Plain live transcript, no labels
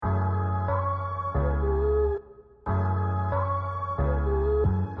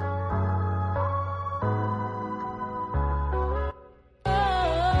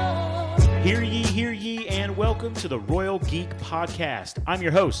Hear ye, and welcome to the Royal Geek Podcast. I'm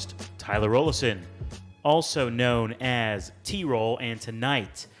your host, Tyler Rollison, also known as T-Roll, and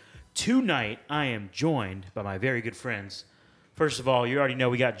tonight I am joined by my very good friends. First of all, you already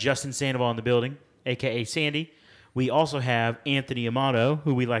know we got Justin Sandoval in the building, a.k.a. Sandy. We also have Anthony Amato,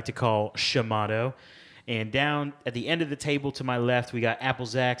 who we like to call Shamato. And down at the end of the table to my left, we got Apple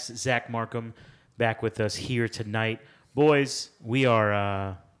Zach's Zach Markham back with us here tonight. Boys, we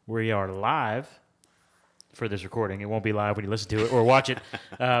are live for this recording. It won't be live when you listen to it or watch it.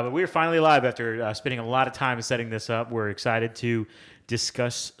 But we are finally live after spending a lot of time setting this up. We're excited to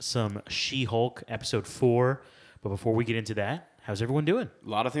discuss some She-Hulk episode 4. But before we get into that, how's everyone doing? A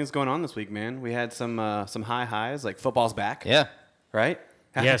lot of things going on this week, man. We had some high highs, like football's back. Yeah. Right?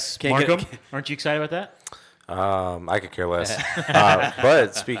 Yes. Markham, aren't you excited about that? I could care less.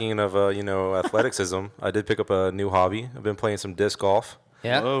 But speaking of, athleticism, I did pick up a new hobby. I've been playing some disc golf.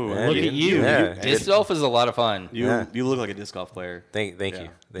 Yeah. Whoa. Look at you. Yeah. Disc golf is a lot of fun. You look like a disc golf player. Thank you. You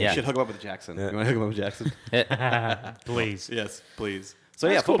Yeah. should hook him up with Jackson. Yeah. You want to hook him up with Jackson? Please. Yes, please. So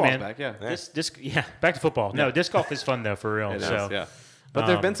That's cool, football's man. back, yeah. Back to football. No, disc golf is fun though, for real. It is, so, yeah. But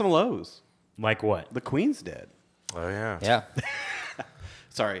there have been some lows. like what? The Queen's dead. Oh, yeah. Yeah.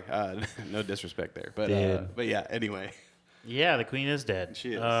 Sorry, no disrespect there. Dead. But yeah, anyway. Yeah, the Queen is dead.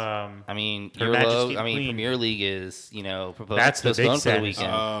 She is. I mean, Her Majesty the Queen. Premier League is, proposed That's the big postponed for the sadness.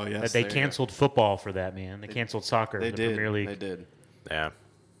 weekend. Oh, yes. That they there you go. canceled football for that, man. They canceled soccer, They the did. Premier League. They did. Yeah.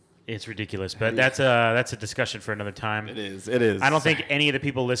 It's ridiculous, but that's a discussion for another time. It is. It is. I don't think any of the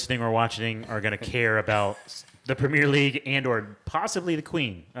people listening or watching are going to care about the Premier League and or possibly the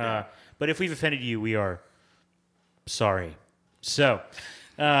Queen. But if we've offended you, we are sorry. So,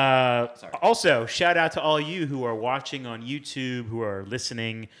 also, shout out to all you who are watching on YouTube, who are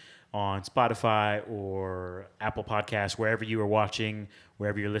listening on Spotify or Apple Podcasts, wherever you are watching,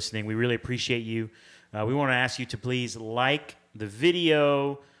 wherever you're listening. We really appreciate you. We want to ask you to please like the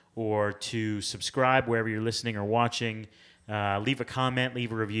video or to subscribe wherever you're listening or watching. Leave a comment,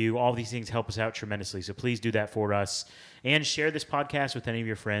 leave a review. All these things help us out tremendously. So please do that for us. And share this podcast with any of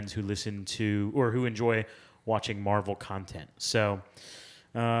your friends who listen to or who enjoy watching Marvel content. So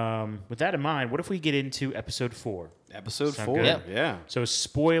with that in mind, what if we get into episode 4? Episode Sound 4. good? Yeah. So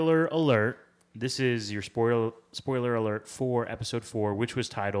spoiler alert. This is your spoiler alert for episode 4, which was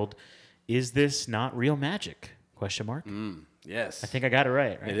titled, "Is This Not Real Magic?" Question mark. Yes. I think I got it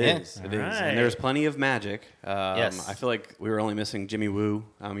right. It Yeah. is. All It is. right. And there's plenty of magic. Yes. I feel like we were only missing Jimmy Woo.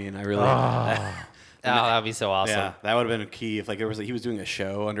 I mean, I really. Oh, that'd be so awesome. Yeah, that would have been a key if he was doing a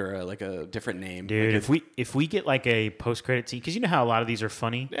show under a different name. Dude, Like, if we get like a post-credit scene, because you know how a lot of these are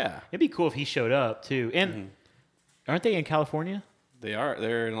funny? Yeah. It'd be cool if he showed up, too. And aren't they in California?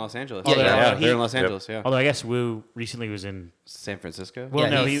 they're in Los Angeles. Yeah, yeah. They're in Los Angeles. Yeah. Although I guess Wu recently was in... San Francisco. Well, Yeah,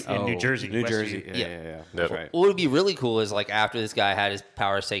 no, he's- in New Jersey. New Westview. Jersey. Yeah. Yeah. That's right. What would be really cool is like after this guy had his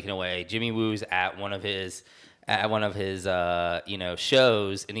powers taken away, Jimmy Woo's at one of his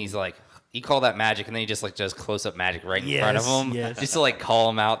shows, and he's like, he called that magic, and then he just like does close up magic right in front of him, yes. just to like call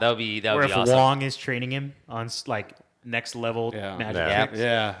him out. That would be Or if awesome. Wong is training him on like next level Yeah. magic Yeah. tricks,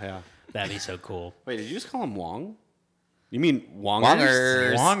 Yeah. that'd be so cool. Wait, did you just call him Wong? You mean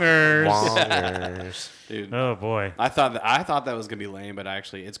Wongers. Wongers? Wongers. Wongers. Dude. Oh, boy. I thought that was gonna be lame, but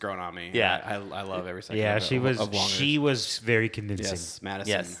actually, it's grown on me. Yeah. I love every second. Yeah, of, she was of Wongers. she was very convincing. Yes, Madison.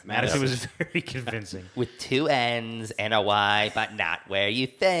 Yes. Madison was very convincing. With 2 N's and a Y, but not where you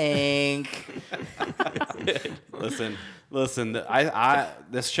think. Listen. I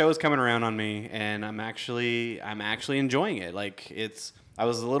this show is coming around on me, and I'm actually enjoying it. Like I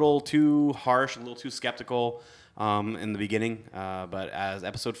was a little too harsh, a little too skeptical in the beginning, but as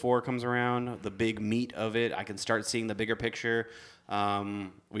episode 4 comes around, the big meat of it, I can start seeing the bigger picture.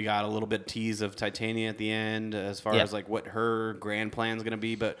 We got a little bit tease of Titania at the end, as far as like what her grand plan is going to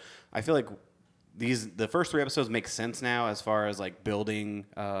be, but I feel like the first 3 episodes make sense now as far as like building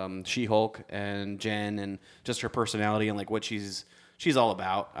She-Hulk and Jen and just her personality and like what she's all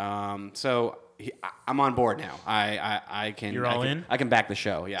about. So I'm on board now. I can. You're all in? I can back the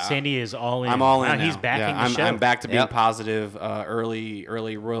show. Yeah. Sandy is all in. I'm all in Wow, now. he's backing yeah, the show. I'm back to being Yep. positive. Early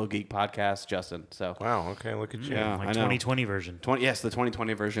Royal Geek podcast, Justin. So Wow. Okay. Look at you. Yeah. like I know. 2020 version. the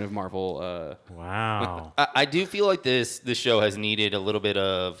 2020 version of Marvel. Wow. I do feel like this show has needed a little bit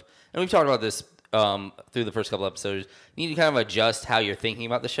of, and we've talked about this through the first couple episodes. You need to kind of adjust how you're thinking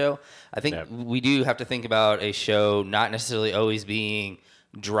about the show. I think we do have to think about a show not necessarily always being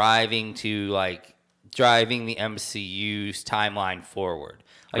driving the MCU's timeline forward.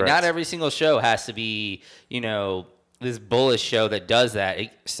 Like, Correct. not every single show has to be, this bullish show that does that.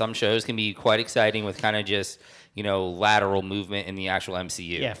 Some shows can be quite exciting with kind of just lateral movement in the actual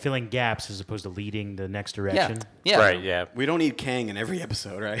MCU. Yeah, filling gaps as opposed to leading the next direction. Yeah. Right. Yeah. We don't need Kang in every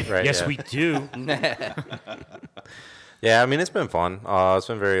episode, right? Right. Yes, yeah. we do. Yeah, I mean, it's been fun. It's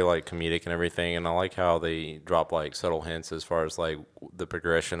been very, like, comedic and everything, and I like how they drop, like, subtle hints as far as, like, the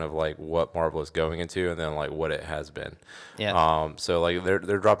progression of, like, what Marvel is going into and then, like, what it has been. Yeah. So, like,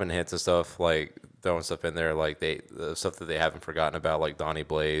 they're dropping hints and stuff, like, throwing stuff in there, like, the stuff that they haven't forgotten about, like Donnie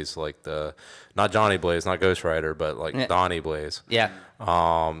Blaze, like not Johnny Blaze, not Ghost Rider, but, like, Donnie Blaze. Yeah.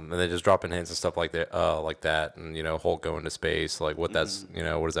 And then just dropping hints and stuff like that, and, Hulk going to space, like, what that's,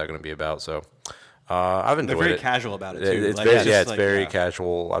 what is that going to be about, so... I've enjoyed They're very it. casual about it too. It's Like, very, it's yeah, just it's like, very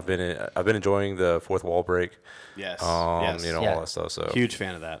casual. I've been enjoying the fourth wall break. Yes. Yes. yes. All that stuff. So Huge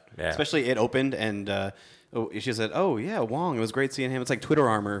fan of that. Yeah. Especially it opened and she said, "Oh yeah, Wong. It was great seeing him. It's like Twitter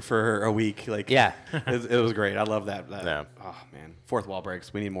armor for a week. Like Yeah. it was great. I love that. Yeah. Oh man, fourth wall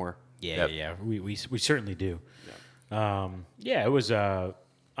breaks. We need more. Yeah, yeah, we certainly do. Yeah, it was right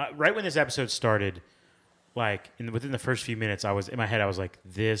when this episode started. Like within the first few minutes, I was in my head. I was like,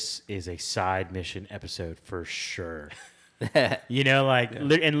 "This is a side mission episode for sure." And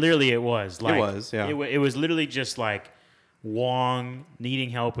literally it was. Like, was, yeah. It was literally just like Wong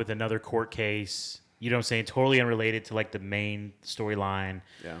needing help with another court case. You know what I'm saying? Totally unrelated to like the main storyline.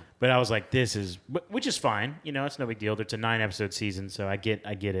 Yeah. But I was like, "This is," which is fine. It's no big deal. It's a 9-episode season, so I get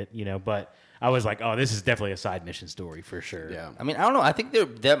it. But I was like, "Oh, this is definitely a side mission story for sure." Yeah. I mean, I don't know. I think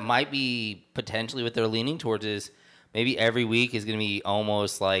that might be potentially what they're leaning towards is maybe every week is going to be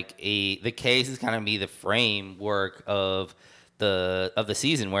almost like the case is kind of be the framework of the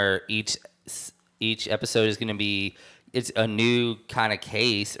season where each episode is going to be it's a new kind of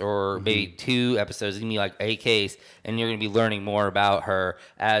case, or maybe 2 episodes is going to be like a case, and you're going to be learning more about her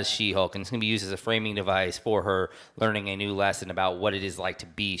as She-Hulk, and it's going to be used as a framing device for her learning a new lesson about what it is like to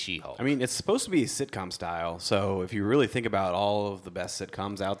be She-Hulk. I mean, it's supposed to be sitcom style. So if you really think about all of the best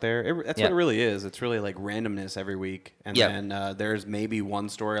sitcoms out there, that's what it really is. It's really like randomness every week, and then there's maybe one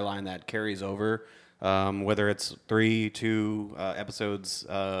storyline that carries over. Whether it's 3, 2 episodes,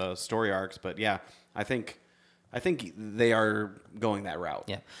 story arcs, but yeah, I think they are going that route.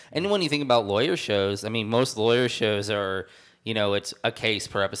 Yeah, and when you think about lawyer shows, I mean, most lawyer shows are, it's a case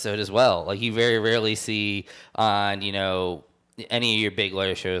per episode as well. Like you very rarely see on, any of your big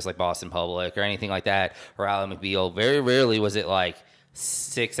lawyer shows like Boston Public or anything like that, or Alan McBeal. Very rarely was it like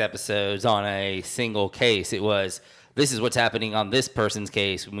 6 episodes on a single case. It was, this is what's happening on this person's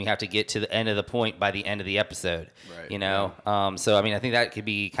case when we have to get to the end of the point by the end of the episode. Right. So, I mean, I think that could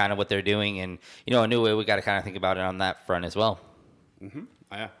be kind of what they're doing. And, a new way we got to kind of think about it on that front as well. Mm-hmm.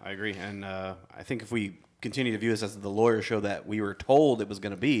 Yeah, I agree. And I think if we continue to view this as the lawyer show that we were told it was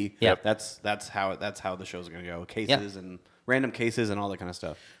going to be, that's how the show's going to go. Cases and random cases and all that kind of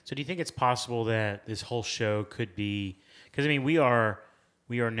stuff. So do you think it's possible that this whole show could be, because I mean we are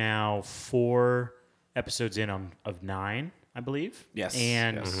now 4 episodes in of 9, I believe. Yes.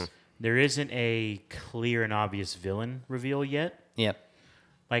 And there isn't a clear and obvious villain reveal yet. Yeah.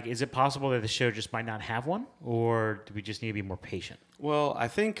 Like, is it possible that the show just might not have one, or do we just need to be more patient? Well, I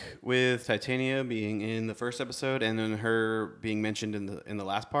think with Titania being in the first episode and then her being mentioned in the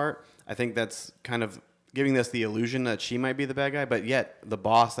last part, I think that's kind of giving us the illusion that she might be the bad guy. But yet, the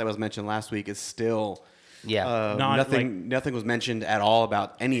boss that was mentioned last week is still nothing was mentioned at all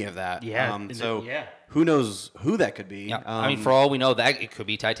about any of that. Yeah. Who knows who that could be? Yeah. I mean, for all we know, that it could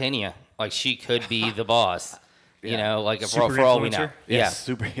be Titania. Like she could be the boss. Like for all we know.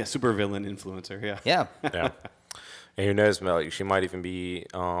 Super villain influencer. Yeah. Yeah. Yeah. And who knows, like, she might even be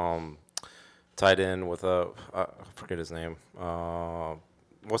tied in with I forget his name.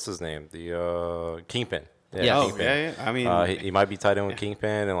 What's his name? The Kingpin. Yeah. Kingpin. Yeah. I mean, he might be tied in with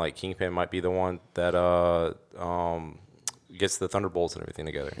Kingpin, and like Kingpin might be the one that gets the Thunderbolts and everything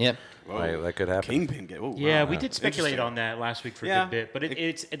together. Yep. Like, that could happen. Kingpin. We did speculate on that last week for a good bit, but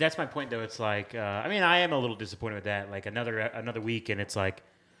that's my point though. It's like I mean, I am a little disappointed with that. Like another week, and it's like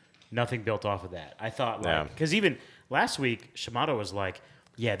nothing built off of that. I thought because even last week, Shimada was like,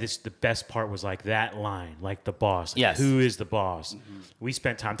 "Yeah, the best part was like that line, like the boss. Like, yes. Who is the boss?" Mm-hmm. We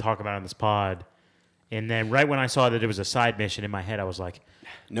spent time talking about it on this pod, and then right when I saw that it was a side mission in my head, I was like,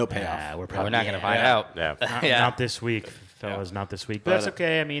 no payoff. We're probably not going to find out. Yeah. Not this week, fellas. Not this week. But that's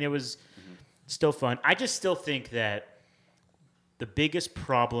okay. I mean, it was still fun. I just still think that the biggest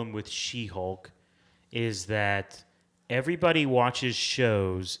problem with She-Hulk is that everybody watches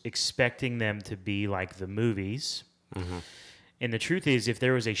shows expecting them to be like the movies. Mm-hmm. And the truth is, if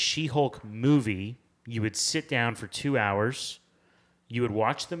there was a She-Hulk movie, you would sit down for 2 hours, you would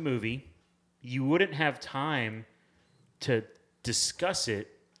watch the movie, you wouldn't have time to discuss it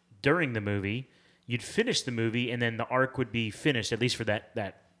during the movie. You'd finish the movie, and then the arc would be finished, at least for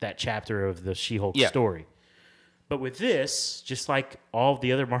that chapter of the She-Hulk story. But with this, just like all of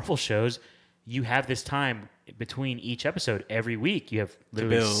the other Marvel shows, you have this time between each episode every week. You have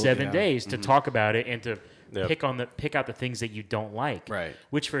literally 7 days to talk about it and to pick out the things that you don't like. Right.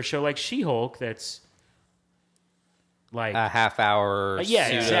 Which for a show like She-Hulk, that's like A half-hour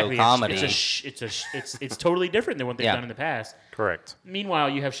exactly. comedy. It's totally different than what they've done in the past. Correct.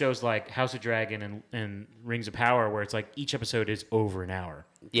 Meanwhile, you have shows like House of Dragon and Rings of Power, where it's like each episode is over an hour.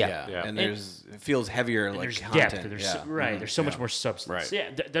 Yeah. And it feels heavier, like There's content. depth. There's so much more substance.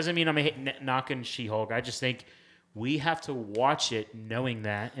 Right. Doesn't mean I'm knocking She-Hulk. I just think we have to watch it knowing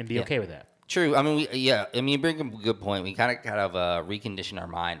that and be okay with that. True. I mean, you bring up a good point. We kind of recondition our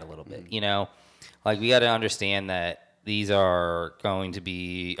mind a little bit. You know, like we got to understand that these are going to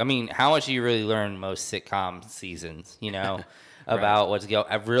be. I mean, how much do you really learn most sitcom seasons? You know, about what's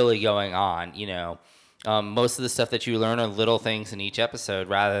really going on. You know, most of the stuff that you learn are little things in each episode,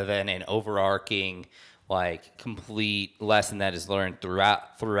 rather than an overarching, like, complete lesson that is learned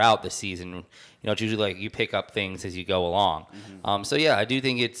throughout the season. You know, it's usually like you pick up things as you go along. So yeah, I do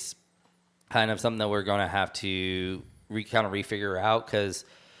think it's kind of something that we're going to have to refigure out, because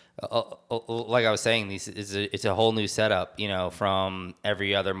like I was saying, it's a whole new setup, you know, from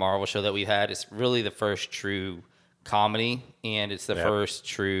every other Marvel show that we've had. It's really the first true comedy, and it's the first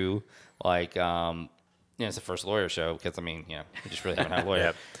true, like, it's the first lawyer show, because, I mean, we just really haven't had a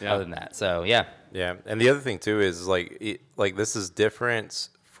lawyer other than that. So, yeah. Yeah, and the other thing, too, is, like, this is different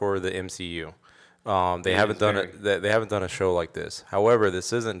for the MCU. They haven't done a show like this. However,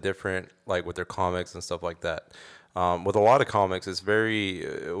 this isn't different, like, with their comics and stuff like that. With a lot of comics, it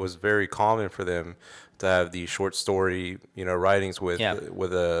was very common for them to have these short story, writings with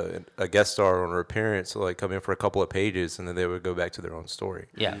a guest star or an appearance, like come in for a couple of pages, and then they would go back to their own story.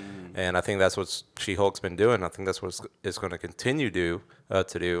 Yeah. And I think that's what She-Hulk's been doing. I think that's what it's going to continue to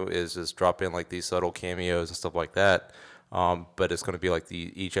do is just drop in like these subtle cameos and stuff like that. But it's going to be like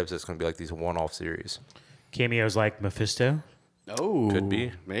each episode is going to be like these one-off series. Cameos like Mephisto. Oh, could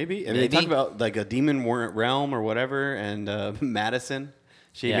be, maybe. And they talk about like a demon realm or whatever, and Madison.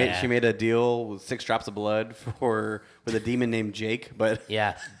 She made a deal with 6 drops of blood with a demon named Jake. But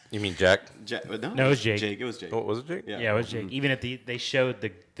Yeah. You mean Jack? No, it was Jake. Jake. It was Jake. Oh, was it Jake? Yeah, it was Jake. Even they showed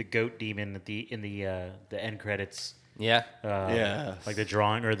the goat demon in the end credits. Yeah. Like the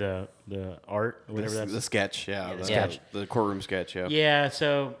drawing or the art or whatever The sketch, the sketch. the courtroom sketch, Yeah,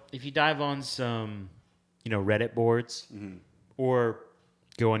 so if you dive on some, Reddit boards or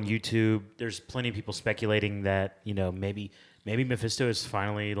go on YouTube, there's plenty of people speculating that, maybe Mephisto is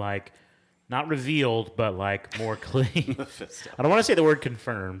finally like not revealed, but like more clean. I don't want to say the word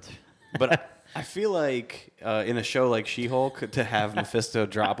confirmed. But I feel like in a show like She-Hulk, to have Mephisto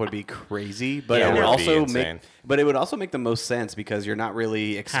drop would be crazy. But it would also make the most sense, because you're not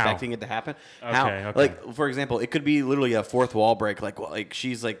really expecting it to happen. Okay. Like, for example, it could be literally a fourth wall break. Like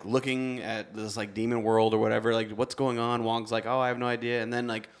she's like looking at this like demon world or whatever. Like, what's going on? Wong's like, oh, I have no idea. And then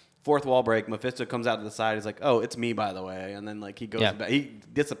like fourth wall break, Mephisto comes out to the side. He's like, oh, it's me, by the way. And then like he goes back, he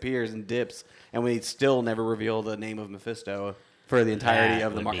disappears and dips, and we still never reveal the name of Mephisto for the entirety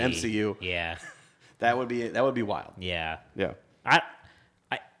of the MCU. Yeah. That would be wild. Yeah. Yeah.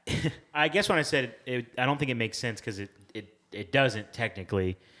 I guess when I said it, I don't think it makes sense, because it doesn't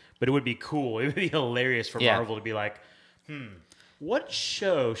technically, but it would be cool. It would be hilarious for Marvel to be like, what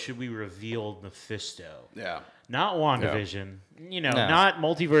show should we reveal Mephisto? Yeah. Not WandaVision. Not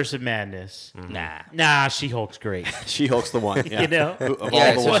Multiverse of Madness. Nah, She-Hulk's great. She-Hulk's the one. Yeah.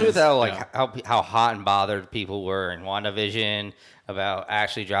 Especially with how hot and bothered people were in WandaVision about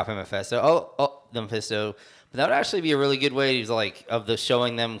actually dropping Mephisto. The Mephisto. But that would actually be a really good way of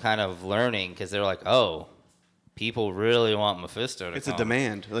showing them kind of learning, because they're like, oh, people really want Mephisto to It's come. a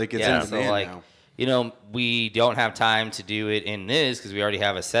demand. Like, it's in demand now. We don't have time to do it in this because we already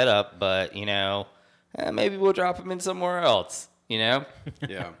have a setup, but, maybe we'll drop him in somewhere else, Yeah.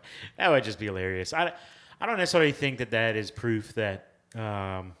 That would just be hilarious. I don't necessarily think that is proof that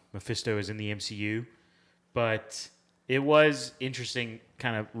Mephisto is in the MCU, but it was interesting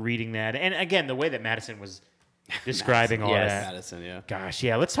kind of reading that. And again, the way that Madison was describing all that. Madison, yeah. Gosh,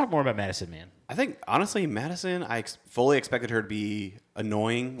 yeah. Let's talk more about Madison, man. I think, honestly, Madison, I fully expected her to be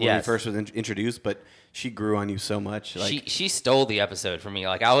annoying when we first was introduced, but she grew on you so much. Like she stole the episode from me.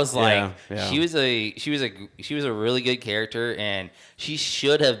 Like I was like, yeah. she was a really good character, and she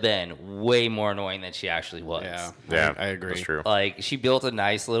should have been way more annoying than she actually was. Yeah, I agree. That's true. Like she built a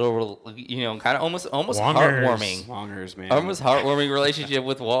nice little, kind of almost Wongers. heartwarming, Wongers, man. almost heartwarming relationship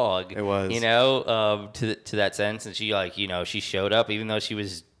with Wog. It was. To that sense, and she she showed up even though she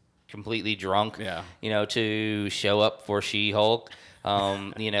was completely drunk. Yeah. To show up for She-Hulk.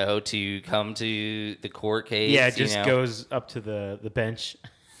 To come to the court case. Yeah, it just goes up to the bench.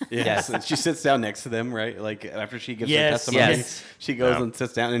 Yes, and she sits down next to them, right? Like after she gives her Yes, testimony, yes. she goes Yeah. and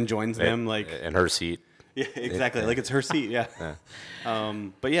sits down and joins them. Like in her seat. yeah, exactly. Like it's her seat. Yeah.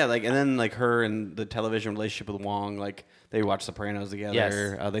 But yeah, like and then like her and the television relationship with Wong, like they watch Sopranos together.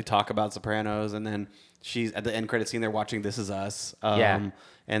 Yes. They talk about Sopranos, and then she's at the end credit scene. They're watching This Is Us. Yeah.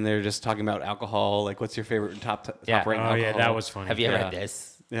 And they're just talking about alcohol. Like, what's your favorite top Yeah. rating Oh alcohol? yeah, that was funny. Have you ever Yeah. had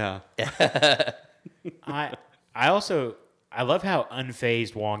this? Yeah. I also I love how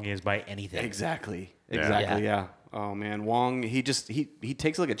unfazed Wong is by anything. Exactly. Yeah. Exactly. Yeah. Oh man, Wong. He takes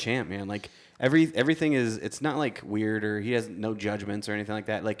it like a champ, man. Like everything is. It's not like weird or he has no judgments or anything like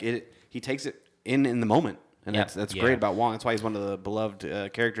that. Like he takes it in the moment, and Yeah. that's Yeah. great about Wong. That's why he's one of the beloved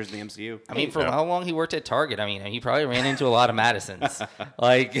characters in the MCU. I mean, for Yeah. how long he worked at Target, I mean, he probably ran into a lot of Madisons.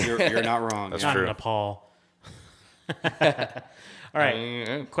 Like, You're not wrong. That's Not true. Nepal. All right.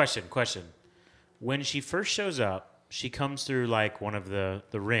 mean, Question. When she first shows up, she comes through like one of the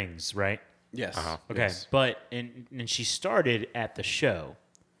rings, right? Yes. Okay. Yes. But and she started at the show,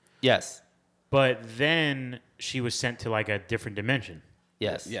 yes, but then she was sent to like a different dimension.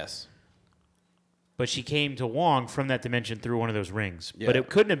 yes, Yes. But she came to Wong from that dimension through one of those rings. But Yeah. it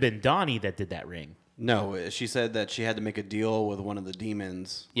couldn't have been Donnie that did that ring. No, she said that she had to make a deal with one of the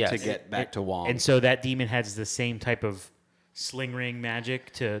demons Yes. to get back to Wong. And so that demon has the same type of sling ring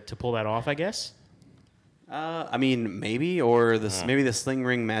magic to pull that off, I guess. I mean, maybe, or maybe the sling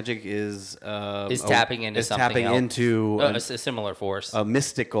ring magic is tapping into something tapping else. into a similar force. a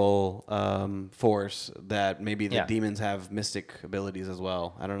mystical force that maybe the Yeah. demons have mystic abilities as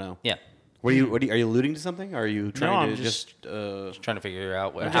well. I don't know. Yeah, What are you alluding to something? Or are you trying I'm to just- trying to figure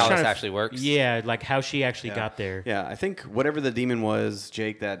out I'm just how trying this to actually works. Yeah, like how she actually got there. Yeah, I think whatever the demon was,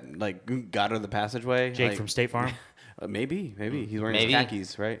 Jake, that like got her the passageway. Jake like, from State Farm. maybe he's wearing Maybe.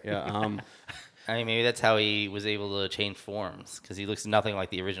 khakis, right? Yeah. I mean, maybe that's how he was able to change forms because he looks nothing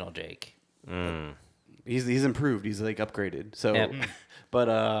like the original Jake. He's improved. He's like upgraded. So, Yep.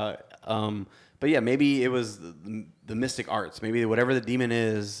 but yeah, maybe it was the mystic arts. Maybe whatever the demon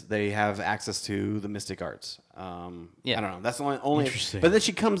is, they have access to the mystic arts. Yeah. I don't know. That's the only. Interesting. But then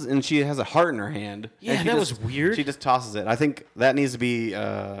she comes and she has a heart in her hand. Yeah, and she that just- was weird. She just tosses it. I think that needs to be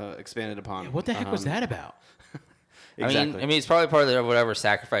expanded upon. What the heck was that about? Exactly. I mean, it's probably part of whatever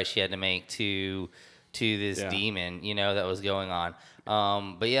sacrifice she had to make to this Yeah. demon, that was going on.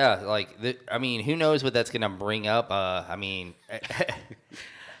 But yeah, like, I mean, who knows what that's gonna bring up? I mean,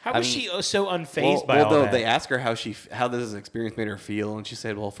 How was mean- she so unfazed by all no, that? they asked her how this experience made her feel, and she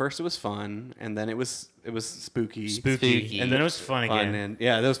said, "Well, first it was fun, and then it was spooky, spooky. And then it was fun again. and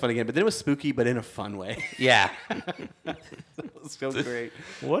yeah, that was fun again. But then it was spooky, but in a fun way. yeah, It was so great.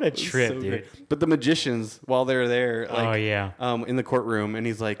 What a It was trip, so dude. great. But the magicians, while they're there, like, Oh, yeah. in the courtroom, and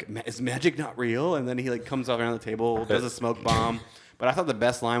he's like, "Is magic not real?" And then he like comes around the table, does a smoke bomb. But I thought the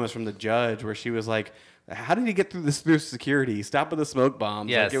best line was from the judge, where she was like, "How did he get through this through security? Stop with the smoke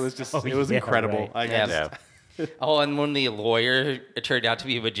bombs!" Yes. Like, it was just, Oh, it was yeah, incredible. right. Like, Yeah. I just, Yeah. Oh, and when the lawyer turned out to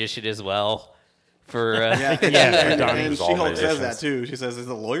be a magician as well. For Yeah, Yeah, and, Donnie and was all She-Hulk says that magicians. too. She says, "Is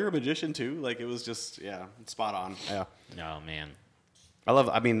the lawyer a magician too?" Like it was just, spot on. Yeah, Oh, man. I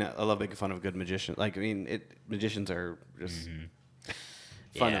love making fun of good magicians. Like magicians are just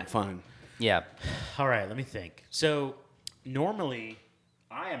fun Yeah. and fun. yeah, All right, let me think. So, normally,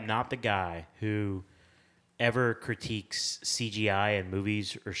 I am not the guy who ever critiques CGI in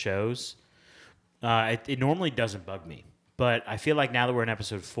movies or shows. It normally doesn't bug me. But I feel like now that we're in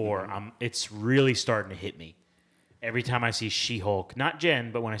episode 4, it's really starting to hit me. Every time I see She-Hulk, not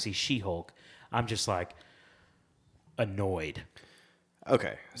Jen, but when I see She-Hulk, I'm just like annoyed.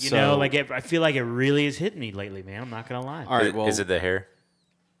 Okay, You know, like I feel like it really is hitting me lately, man. I'm not gonna lie. all right. Well, Is it the hair?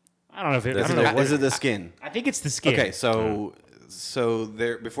 I don't know if it. I is don't it, know the, what is it the skin? I think it's the skin. Okay, so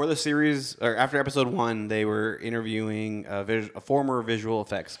there before the series or after episode 1, they were interviewing a former visual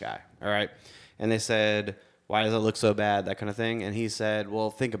effects guy. All right, and they said, "Why does it look so bad?" That kind of thing, and he said,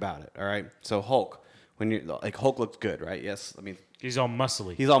 "Well, think about it. All right, so Hulk, when you like Hulk looks good, right? Yes, I mean He's all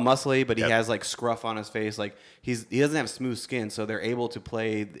muscly. He's all muscly, but he Yep. has like scruff on his face. Like he doesn't have smooth skin, so they're able to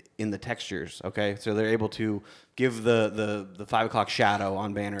play in the textures. Okay, so they're able to give the 5 o'clock shadow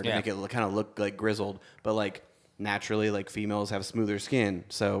on Banner to Yeah. make it kind of look like grizzled, but like naturally, like females have smoother skin.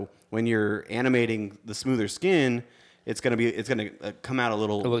 So when you're animating the smoother skin, it's gonna come out a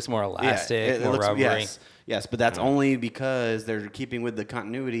little. It looks more elastic, more looks, rubbery. Yes, but that's only because they're keeping with the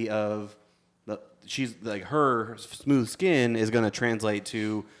continuity of she's like her smooth skin is going to translate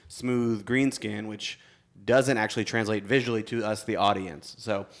to smooth green skin, which doesn't actually translate visually to us, the audience.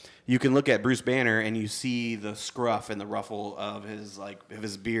 So you can look at Bruce Banner and you see the scruff and the ruffle of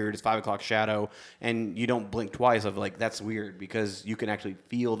his beard, his 5 o'clock shadow, and you don't blink twice of like that's weird because you can actually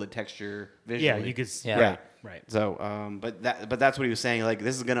feel the texture visually. Yeah, you could. Yeah. Right. So, but that's what he was saying. Like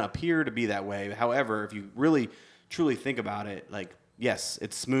this is going to appear to be that way. However, if you really truly think about it, like yes,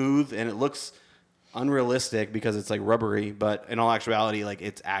 it's smooth and it looks unrealistic because it's like rubbery, but in all actuality, like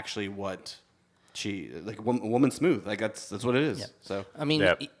it's actually what she like a woman smooth. Like that's what it is. Yeah. So I mean,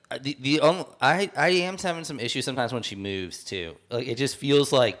 Yep. I am having some issues sometimes when she moves too. Like it just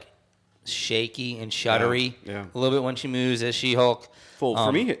feels like shaky and shuddery Yeah. a little bit when she moves as She-Hulk.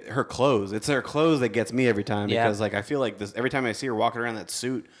 for me, her clothes. It's her clothes that gets me every time Yeah. because like I feel like this every time I see her walking around that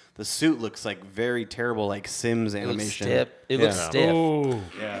suit. The suit looks like very terrible, like Sims It looks animation. stiff. It looks Yeah. stiff. Oh,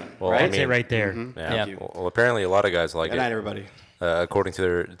 Yeah. Well, right. I that's it mean, right there. Yeah. Yeah. you. Well, apparently a lot of guys like Good night, it, everybody. according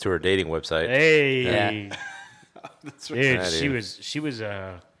to her dating website. Hey, That's dude, Yeah, she was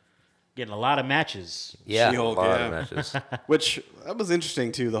getting a lot of matches. Yeah. A She-Hulk, lot yeah. of matches. Which that was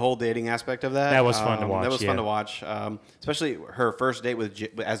interesting too. The whole dating aspect of that. That was fun to watch, That was yeah. fun to watch, especially her first date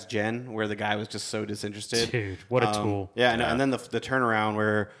as Jen, where the guy was just so disinterested. Dude, what a tool. Yeah, and then the turnaround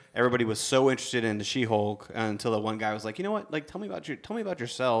where everybody was so interested in the She-Hulk until the one guy was like, you know what, like tell me about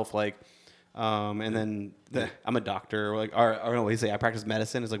yourself, like. And then I'm a doctor, or no, what do you say? I practice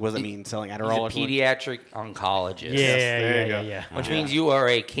medicine. It's like, what does that mean? Selling He's Adderall a or something? pediatric oncologist. Yeah, there you go. yeah. Which means you are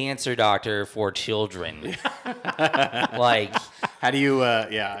a cancer doctor for children. Like, How do you?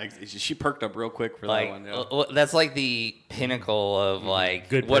 She perked up real quick for that one. Yeah. that's like the pinnacle of like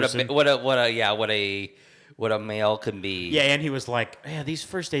Good what person. what a male can be. Yeah, and he was like, "Yeah, these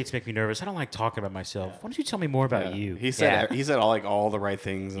first dates make me nervous. I don't like talking about myself. Why don't you tell me more about you?" He said Yeah. he said all the right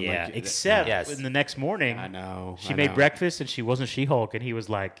things. And Yeah, like, except Yes. in the next morning, I know. she I made know. breakfast and she wasn't She-Hulk, and he was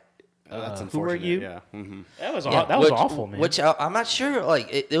like, That's "Who are unfortunate. you?" Yeah. Mm-hmm. That was Yeah, that was awful, man. Which I'm not sure. Like,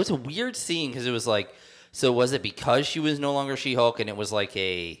 it was a weird scene because it was like, so was it because she was no longer She-Hulk and it was like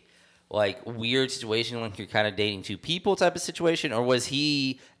a weird situation when you're kind of dating two people type of situation, or was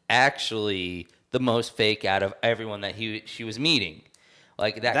he actually the most fake out of everyone that she was meeting?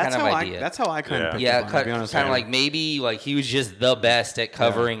 Like that That's kind of how idea. that's how I kind of Yeah. picked Yeah, up on it, to be honest kind of with you. like maybe like he was just the best at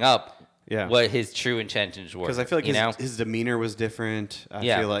covering up Yeah. what his true intentions were. Because I feel like you know? his demeanor was different. I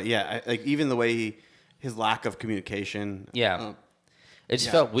Yeah. feel like like even the way his lack of communication. Yeah. It just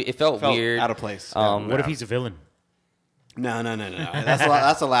yeah. felt Felt weird. out of place. what if he's a villain? No.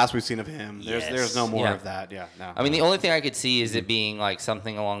 That's the last we've seen of him. There's no more Yeah. of that. Yeah. No. I mean, the only thing I could see is it being like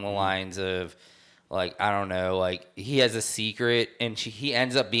something along the lines of, like, I don't know, like he has a secret and he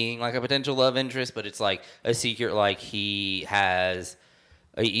ends up being like a potential love interest, but it's like a secret, like he had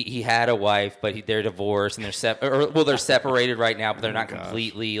a wife, but they're divorced and they're separated right now, but they're not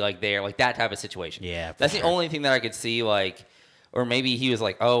completely like there, like that type of situation. Yeah, for that's sure. the only thing that I could see, like. Or maybe he was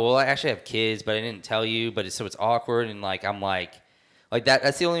like, "Oh, well, I actually have kids, but I didn't tell you." But so it's awkward, and like I'm like that.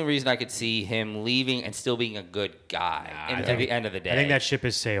 That's the only reason I could see him leaving and still being a good guy at the end of the day. I think that ship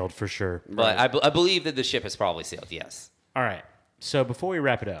has sailed for sure. But I believe that the ship has probably sailed. Yes. All right. So before we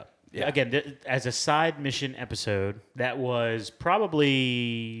wrap it up, again, as a side mission episode, that was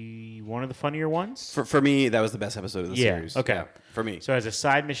probably one of the funnier ones. for me, that was the best episode of the series. Okay. Yeah, for me. So as a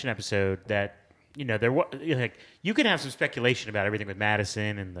side mission episode, that there was like you can have some speculation about everything with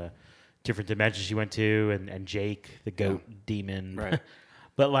Madison and the different dimensions she went to, and Jake, the goat demon. Right.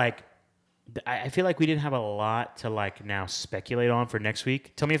 But like, I feel like we didn't have a lot to like now speculate on for next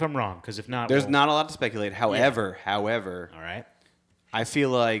week. Tell me if I'm wrong, because if not, There's we'll- not a lot to speculate. However, All right. I feel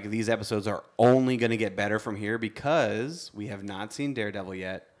like these episodes are only going to get better from here because we have not seen Daredevil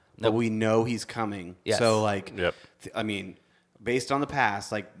yet, but we know he's coming. Yes. So, like, Yep. I mean, based on the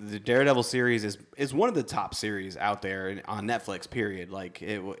past, like the Daredevil series is one of the top series out there on Netflix. Period. Like,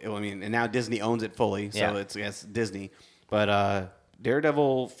 I mean, and now Disney owns it fully, so Yeah. it's Disney. But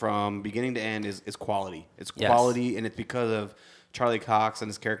Daredevil from beginning to end is quality. It's Yes. quality, and it's because of Charlie Cox and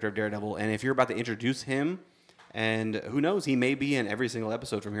his character of Daredevil. And if you're about to introduce him. And who knows, he may be in every single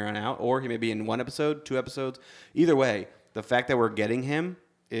episode from here on out, or he may be in one episode, 2 episodes. Either way, the fact that we're getting him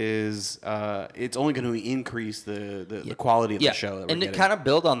is it's only going to increase the quality of the show. That we're and getting. to kind of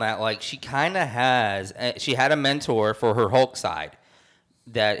build on that, like she kind of she had a mentor for her Hulk side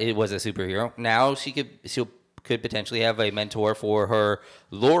that it was a superhero. Now she could potentially have a mentor for her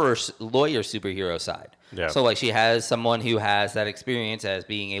lawyer superhero side. Yeah. So like she has someone who has that experience as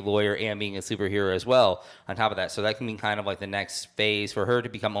being a lawyer and being a superhero as well on top of that. So that can be kind of like the next phase for her to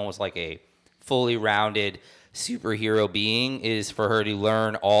become almost like a fully rounded superhero being, is for her to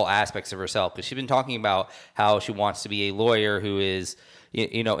learn all aspects of herself. Because she's been talking about how she wants to be a lawyer who is,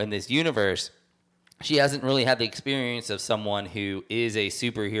 in this universe. She hasn't really had the experience of someone who is a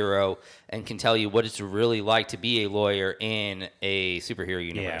superhero and can tell you what it's really like to be a lawyer in a superhero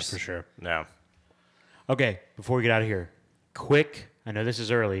universe. Yeah, for sure. No. Okay, before we get out of here, quick. I know this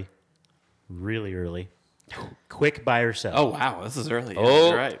is early, really early. Quick buy or sell. Oh wow, this is early. Yeah, Oh.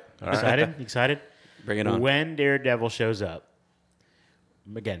 you're right. Excited? Excited? Bring it on. When Daredevil shows up,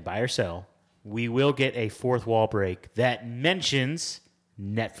 again, buy or sell, we will get a fourth wall break that mentions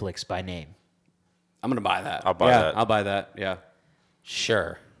Netflix by name. I'm gonna buy that. I'll buy that. I'll buy that. Yeah.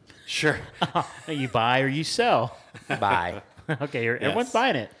 Sure. Sure. You buy or you sell. Bye. Okay, everyone's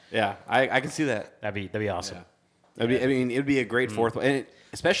buying it. Yeah, I can see that. That'd be awesome. I mean, it would be a great fourth one, and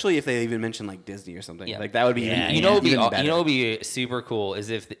especially if they even mention like Disney or something. Yeah. Like that would be Yeah, even, You know what even better. would be super cool is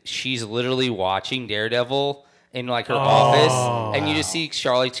if she's literally watching Daredevil in like her office, and you just see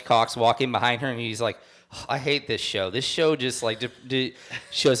Charlie Cox walking behind her, and he's like, "Oh, I hate this show. This show just like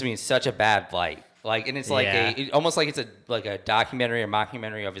shows me in such a bad light." Like, and it's like Yeah. almost like it's a documentary or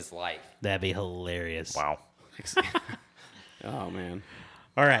mockumentary of his life. That'd be hilarious. Wow. Oh man.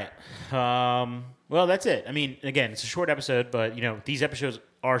 All right. Well, that's it. I mean, again, it's a short episode, but these episodes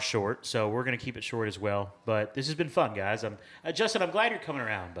are short, so we're gonna keep it short as well. But this has been fun, guys. Justin, I'm glad you're coming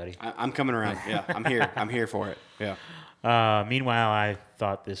around, buddy. I'm coming around. Yeah, I'm here. I'm here for it. Yeah. Meanwhile, I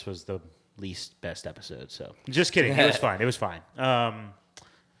thought this was the least best episode, so just kidding. It was fine. It was fine.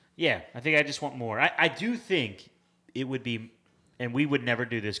 Yeah, I think I just want more. I do think it would be, and we would never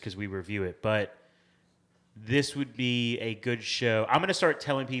do this because we review it, but this would be a good show. I'm going to start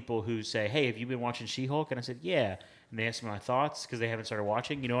telling people who say, hey, have you been watching She-Hulk? And I said, yeah. And they ask me my thoughts because they haven't started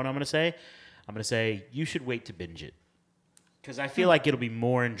watching. You know what I'm going to say? I'm going to say, you should wait to binge it. Because I feel like it'll be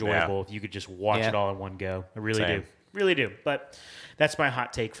more enjoyable if you could just watch it all in one go. I really Same. do. Really do. But that's my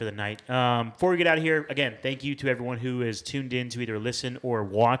hot take for the night. Before we get out of here, again, thank you to everyone who is tuned in to either listen or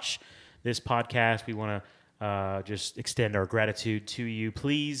watch this podcast. We want to just extend our gratitude to you.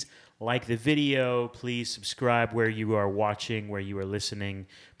 Please like the video. Please subscribe where you are watching, where you are listening.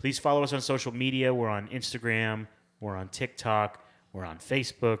 Please follow us on social media. We're on Instagram. We're on TikTok. We're on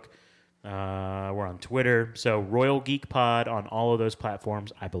Facebook. We're on Twitter. So Royal Geek Pod on all of those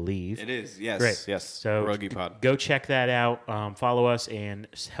platforms, I believe. It is. Yes. Great. Yes. So Rogi Pod. go check that out. Follow us and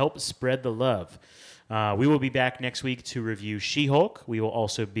help spread the love. We will be back next week to review She-Hulk. We will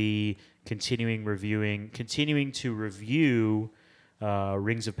also be continuing to review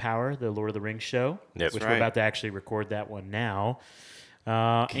Rings of Power, the Lord of the Rings show, Yes. which right. we're about to actually record that one now.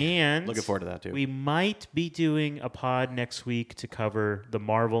 And Looking forward to that, too. We might be doing a pod next week to cover the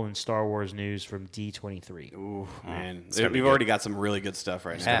Marvel and Star Wars news from D23. Ooh, man. gonna be We've good. already got some really good stuff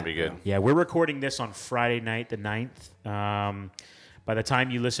right now. gonna be good. Yeah, we're recording this on Friday night, the 9th. By the time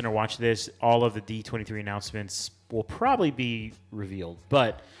you listen or watch this, all of the D23 announcements will probably be revealed,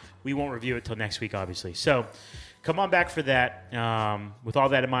 but we won't review it till next week, obviously. So come on back for that. With all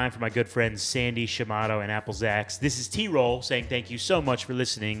that in mind, for my good friends Sandy, Shamato, and Apple Zax, this is T-Roll saying thank you so much for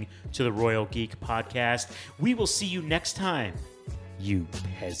listening to the Royal Geek Podcast. We will see you next time, you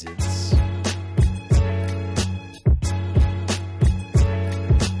peasants.